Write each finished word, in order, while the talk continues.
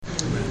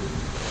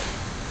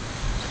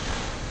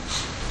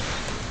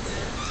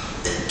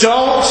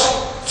don't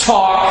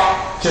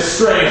talk to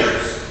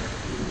strangers.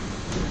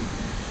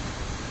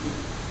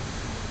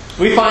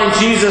 We find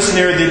Jesus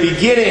near the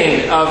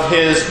beginning of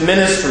his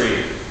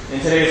ministry in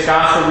today's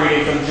gospel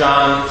reading from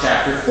John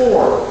chapter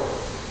 4.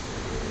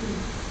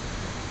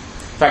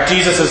 In fact,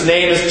 Jesus'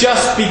 name is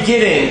just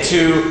beginning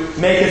to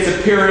make its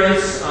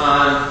appearance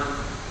on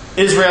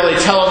Israeli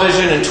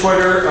television and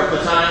Twitter of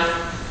the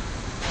time.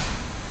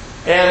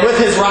 And with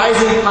his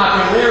rising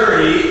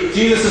popularity,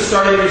 Jesus is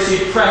starting to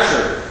receive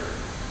pressure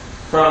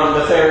from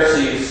the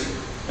Pharisees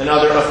and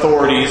other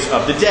authorities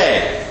of the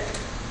day.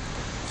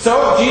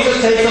 So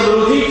Jesus takes a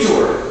little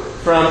detour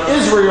from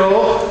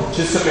Israel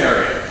to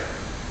Samaria.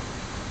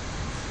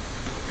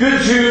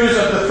 Good Jews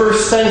of the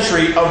first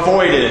century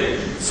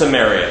avoided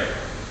Samaria.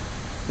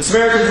 The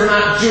Samaritans were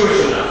not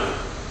Jewish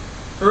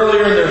enough.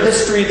 Earlier in their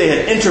history, they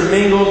had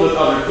intermingled with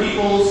other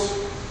peoples.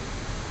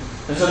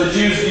 And so the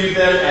Jews viewed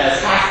them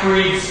as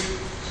half-breeds,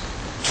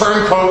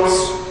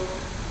 turncoats,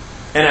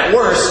 and at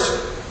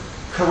worst,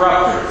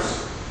 corrupters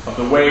of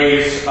the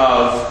ways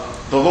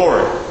of the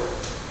Lord.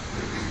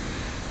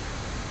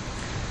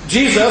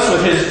 Jesus,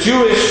 with his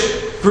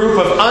Jewish group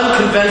of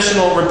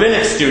unconventional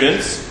rabbinic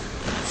students,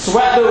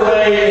 swept their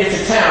way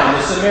into town,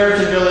 the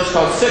Samaritan village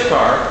called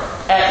Sychar,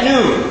 at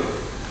noon.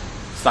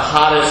 It's the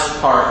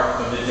hottest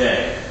part of the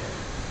day.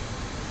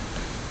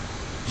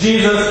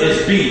 Jesus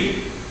is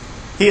beat.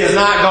 He is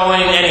not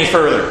going any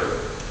further.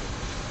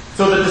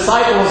 So the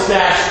disciples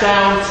dash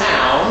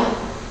downtown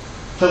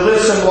to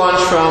lift some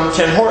lunch from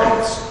Tim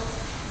Hortons.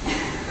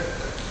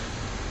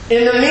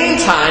 In the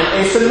meantime,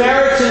 a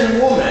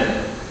Samaritan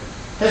woman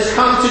has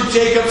come to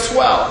Jacob's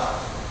well.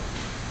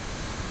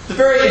 The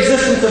very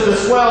existence of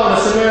this well in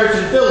a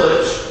Samaritan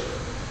village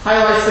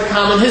highlights the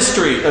common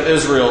history of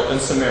Israel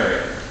and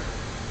Samaria.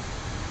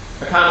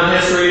 A common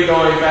history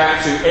going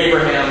back to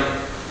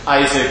Abraham,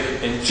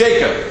 Isaac, and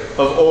Jacob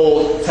of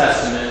Old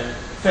Testament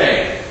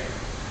fame.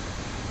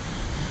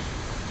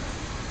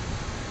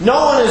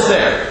 No one is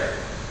there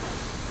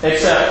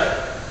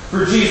except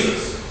for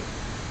Jesus.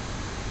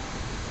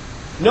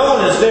 No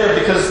one is there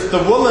because the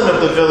women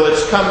of the village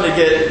come to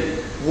get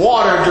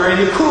water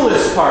during the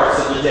coolest parts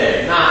of the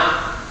day,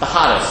 not the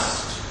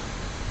hottest.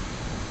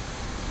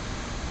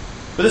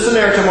 But this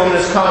Samaritan woman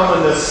has come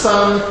when the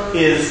sun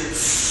is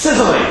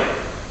sizzling.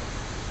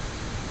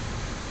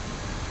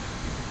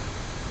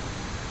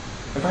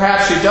 And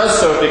perhaps she does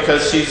so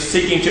because she's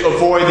seeking to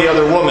avoid the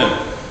other woman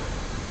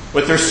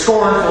with their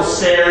scornful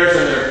stares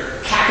and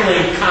their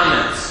cackling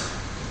comments.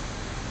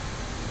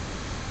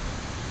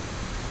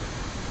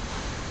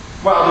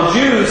 While the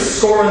Jews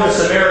scorn the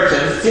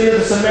Samaritans, it seems that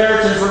the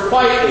Samaritans were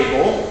quite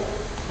able,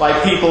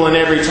 like people in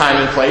every time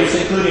and place,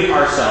 including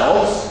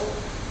ourselves,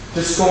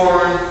 to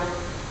scorn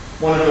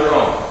one of their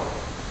own.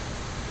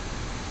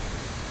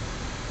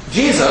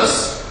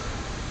 Jesus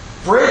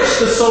breaks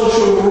the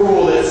social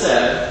rule that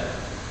said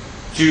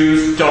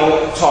Jews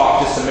don't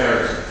talk to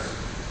Samaritans.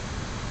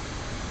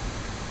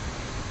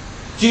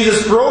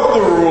 Jesus broke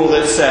the rule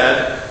that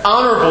said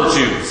honorable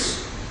Jews,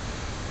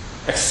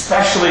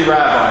 especially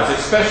rabbis,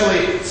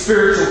 especially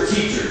spiritual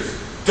teachers,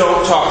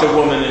 don't talk to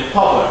women in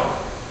public.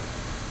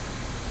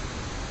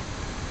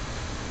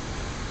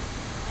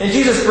 And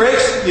Jesus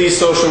breaks these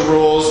social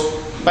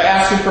rules by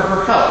asking for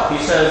her help.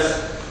 He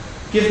says,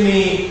 "Give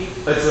me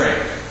a drink."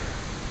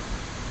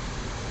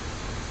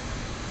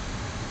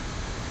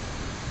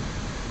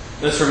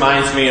 This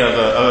reminds me of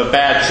a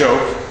bad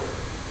joke.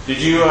 Did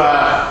you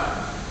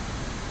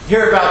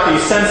hear about the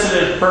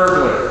sensitive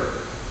burglar?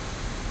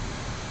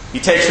 He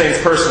takes things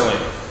personally.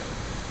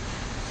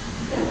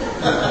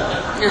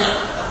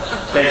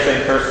 Takes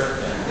things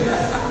personally.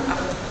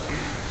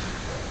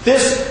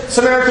 This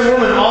Samaritan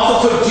woman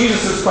also took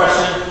Jesus'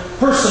 question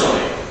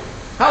personally.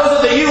 How is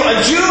it that you,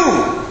 a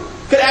Jew,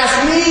 could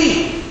ask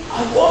me,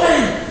 a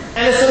woman,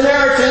 and a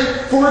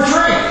Samaritan, for a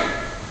drink?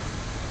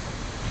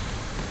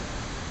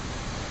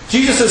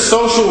 Jesus'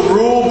 social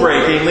rule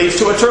breaking leads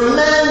to a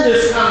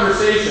tremendous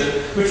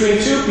conversation between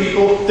two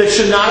people that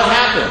should not have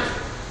happened.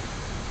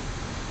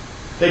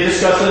 They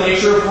discuss the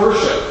nature of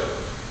worship.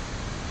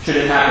 Should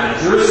it happen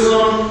in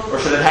Jerusalem, or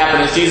should it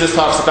happen, as Jesus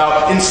talks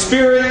about, in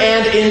spirit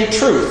and in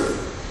truth?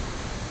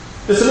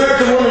 The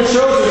Samaritan woman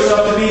shows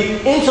herself to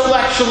be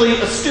intellectually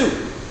astute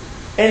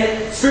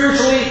and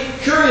spiritually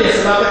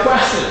curious about the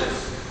questions.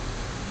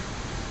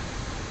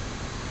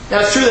 Now,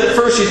 it's true that at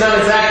first she's not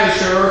exactly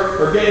sure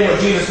or getting what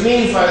Jesus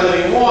means by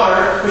living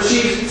water, but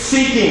she's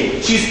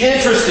seeking, she's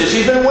interested,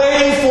 she's been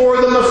waiting for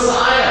the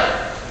Messiah.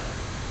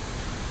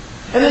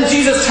 And then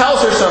Jesus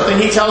tells her something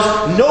he tells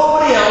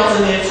nobody else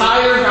in the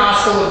entire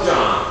Gospel of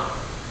John.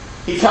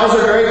 He tells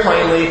her very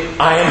plainly,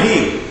 "I am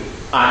He.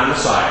 I'm the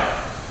Messiah."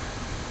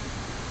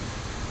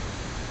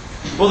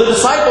 Well, the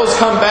disciples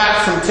come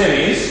back from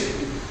Timmy's,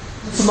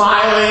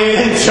 smiling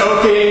and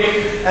joking,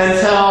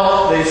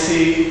 until they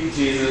see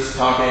Jesus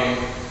talking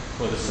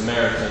with a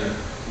Samaritan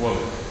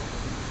woman.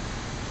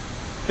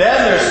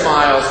 Then their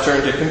smiles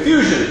turn to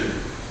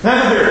confusion.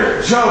 Then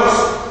their jokes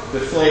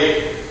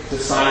deflate to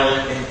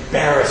silent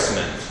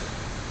embarrassment.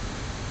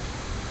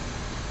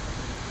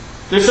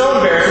 They're so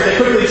embarrassed that they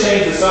quickly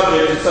change the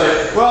subject and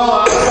say,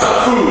 well, what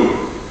about food?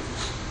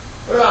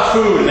 What about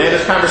food? And they have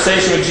this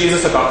conversation with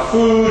Jesus about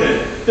food,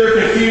 and they're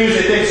confused.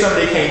 They think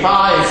somebody came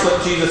by and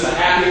slipped Jesus a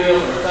Happy Meal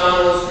from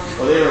McDonald's,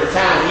 or they were in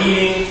town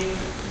eating.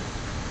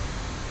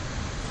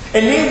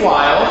 And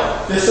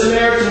meanwhile, this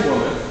Samaritan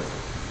woman,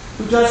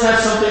 who does have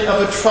something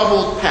of a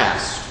troubled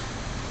past,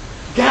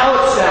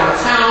 gallops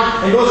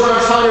downtown and goes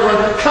around telling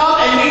everyone, come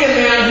and meet a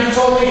man who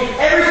told me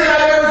everything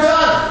I've ever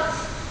done.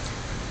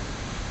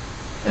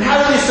 And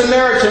how do these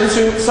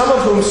Samaritans, some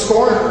of whom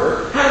scorn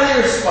her, how do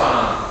they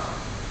respond?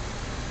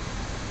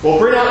 Well,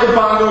 bring out the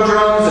bongo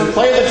drums and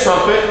play the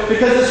trumpet,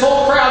 because this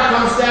whole crowd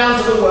comes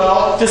down to the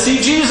well to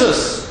see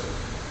Jesus.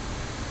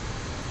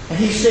 And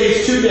he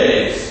stays 2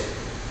 days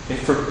in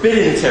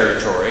forbidden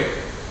territory,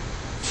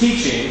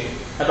 teaching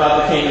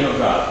about the kingdom of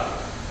God.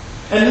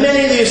 And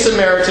many of these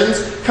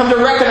Samaritans come to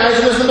recognize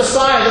him as the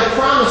Messiah, the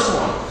promised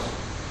one.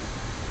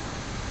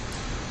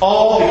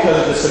 All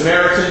because of the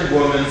Samaritan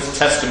woman's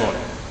testimony.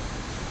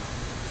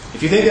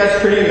 If you think that's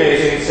pretty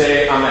amazing,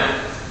 say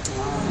Amen.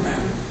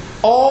 Amen.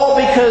 All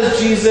because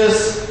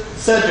Jesus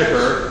said to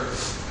her,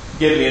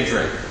 give me a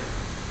drink.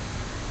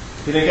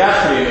 If you think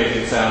that's pretty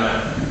amazing, say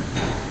Amen.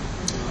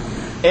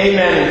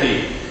 Amen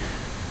indeed.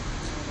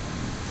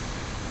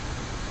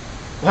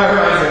 That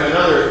reminds me of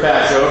another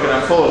bad joke, and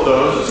I'm full of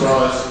those, as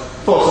well as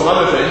full of some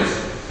other things.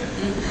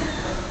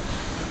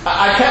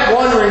 I kept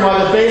wondering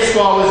why the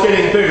baseball was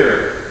getting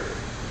bigger.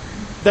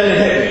 Then it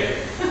hit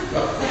me.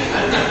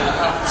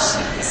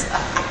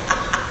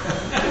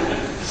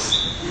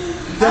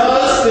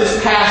 Does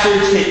this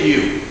passage hit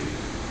you?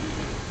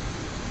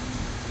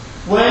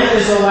 When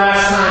is the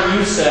last time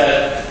you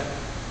said,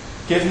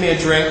 give me a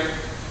drink?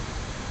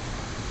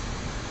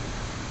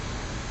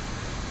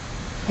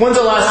 When's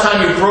the last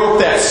time you broke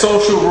that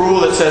social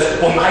rule that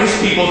says, well, nice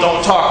people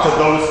don't talk to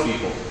those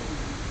people?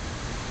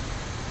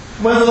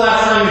 When's the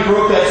last time you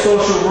broke that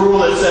social rule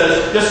that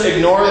says, just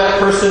ignore that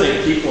person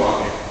and keep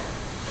walking?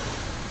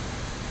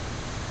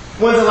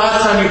 When's the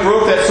last time you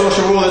broke that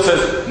social rule that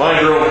says,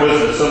 mind your own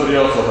business, somebody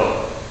else will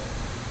help?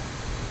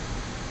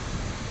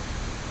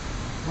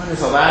 When is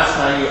the last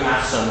time you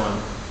asked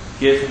someone,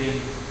 give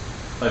me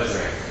a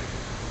drink?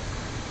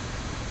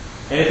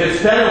 And if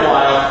it's been a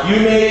while,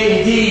 you may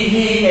indeed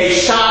need a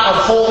shot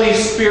of Holy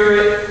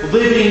Spirit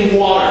living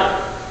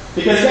water.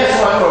 Because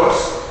guess what,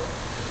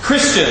 folks?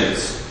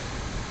 Christians,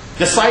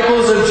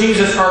 disciples of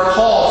Jesus, are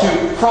called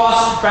to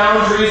cross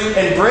boundaries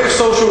and break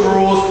social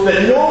rules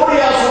that nobody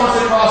else wants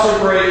to cross or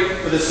break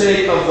for the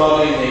sake of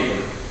loving neighbor.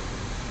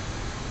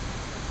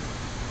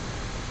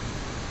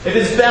 If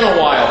it's been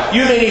a while,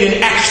 you may need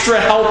an extra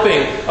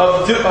helping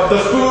of the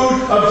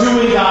food of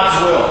doing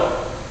God's will.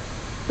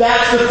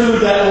 That's the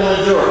food that will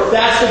endure.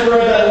 That's the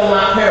bread that will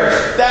not perish.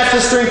 That's the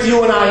strength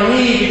you and I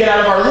need to get out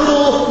of our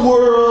little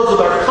worlds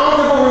with our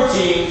comfortable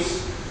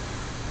routines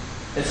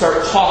and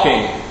start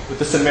talking with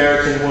the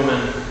Samaritan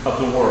woman of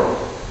the world.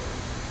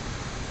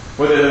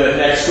 Whether they're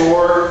next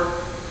door,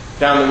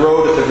 down the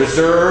road at the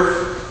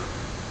reserve,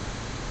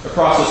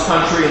 across this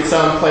country in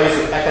some place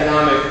with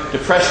economic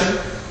depression,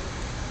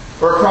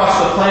 or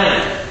across the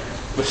planet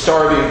with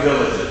starving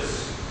villages.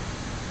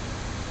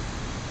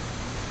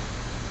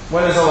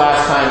 When is the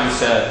last time you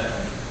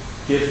said,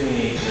 give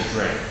me a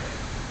drink?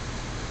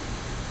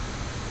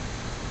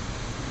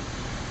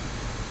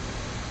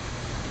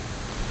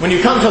 When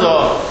you come to the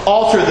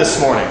altar this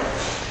morning,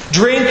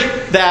 drink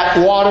that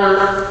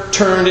water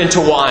turned into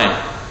wine.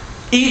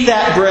 Eat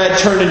that bread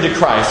turned into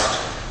Christ.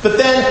 But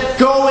then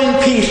go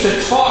in peace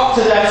to talk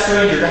to that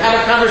stranger, to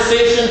have a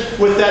conversation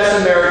with that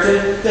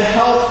Samaritan, to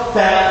help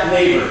that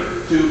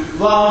neighbor, to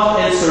love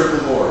and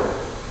serve the Lord.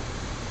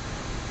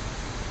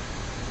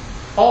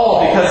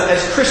 All because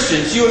as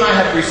Christians, you and I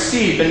have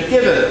received and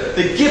given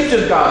the gift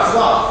of God's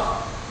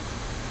love.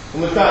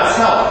 And with God's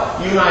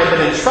help, you and I have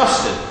been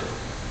entrusted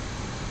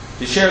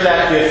to share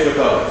that gift with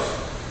others.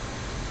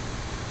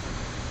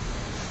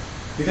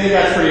 If you think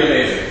that's pretty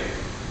amazing,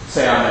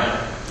 say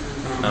Amen.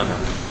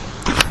 Amen.